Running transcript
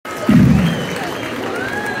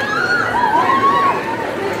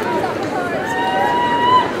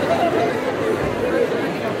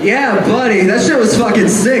Yeah, buddy, that shit was fucking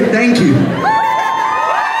sick, thank you.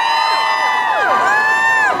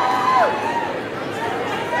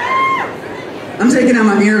 I'm taking out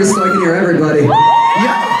my ears so I can hear everybody.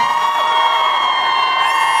 Yeah.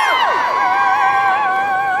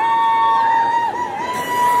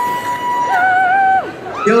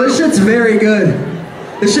 Yo, this shit's very good.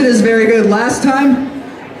 This shit is very good. Last time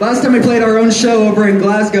we played our own show over in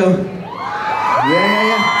Glasgow.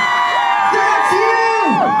 Yeah. That's you!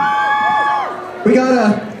 We got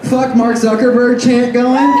a fuck Mark Zuckerberg chant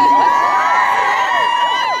going.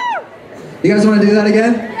 You guys want to do that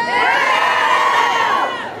again?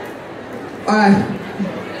 Alright.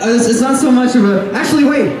 It's not so much of a... Actually,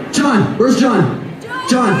 wait. John. Where's John?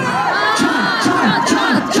 John.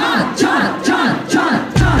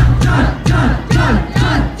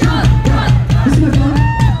 This is my phone?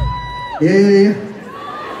 Yeah.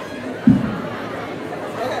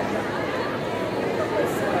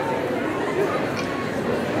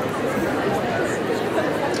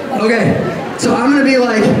 Okay, so I'm gonna be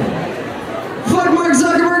like, fuck Mark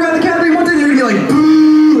Zuckerberg on the count of 3, 1, 2, 3. You're gonna be like,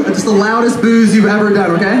 boo! Just the loudest boos you've ever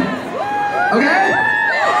done, okay? Okay?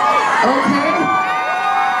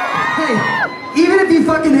 Hey, even if you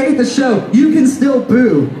fucking hate the show, you can still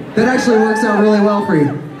boo. That actually works out really well for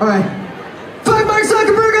you. Alright. Fuck Mark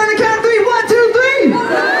Zuckerberg on the count of 3, 1, 2, 3!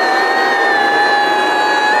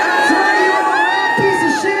 That's right, you little rat piece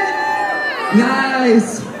of shit!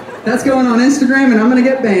 Nice! That's going on Instagram and I'm gonna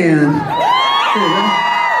get banned. There you go.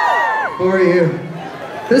 For you.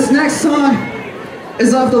 This next song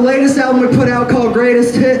is off the latest album we put out called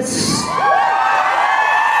Greatest Hits.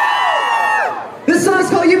 This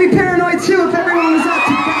song's called You Be Paranoid Too if everyone was out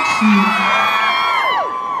to get you.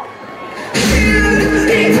 You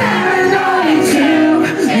be paranoid too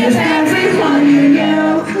if everyone you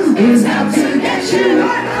knew was out to get you.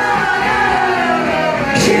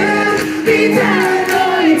 You be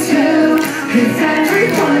paranoid too if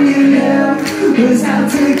everyone you knew was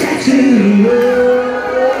out to get you.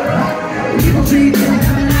 People treat me like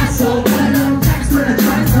I'm an asshole, but I don't text when I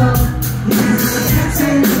try to talk. I can't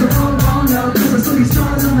say it's the wrong no, cause I'm still be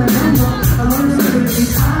strong on my number. I learned to live with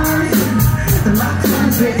these eyes, the locks on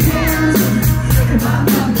big hands. In my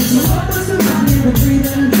pockets, my heart was around me, but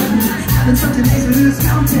breathing and having something nice to lose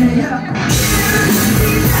counting, yeah.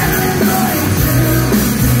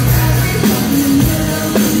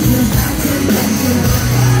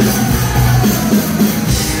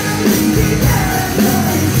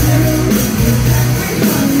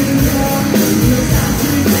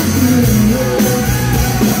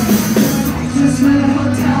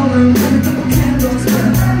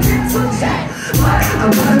 I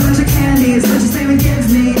bought a bunch of candies, what you say it gives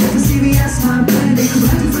me. At the CVS, my brandy. I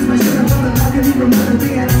just put my sugar on the balcony from another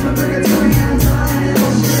thing. I asked my purgatory hands on it. Oh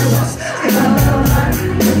shit, whoops, I got a little hard.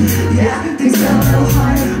 Yeah, things got a little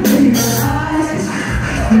hard. When you got eyes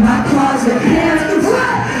in my closet, hands in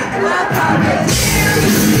my pocket.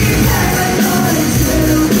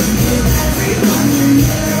 Everyone you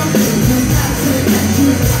knew was out to get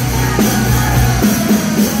you.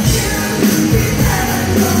 Be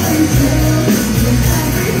paranoid too.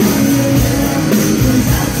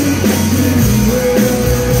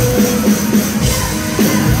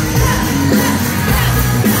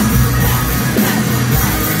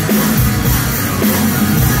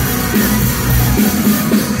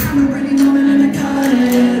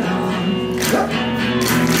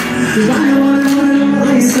 Cause I wanna know what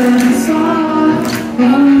I'm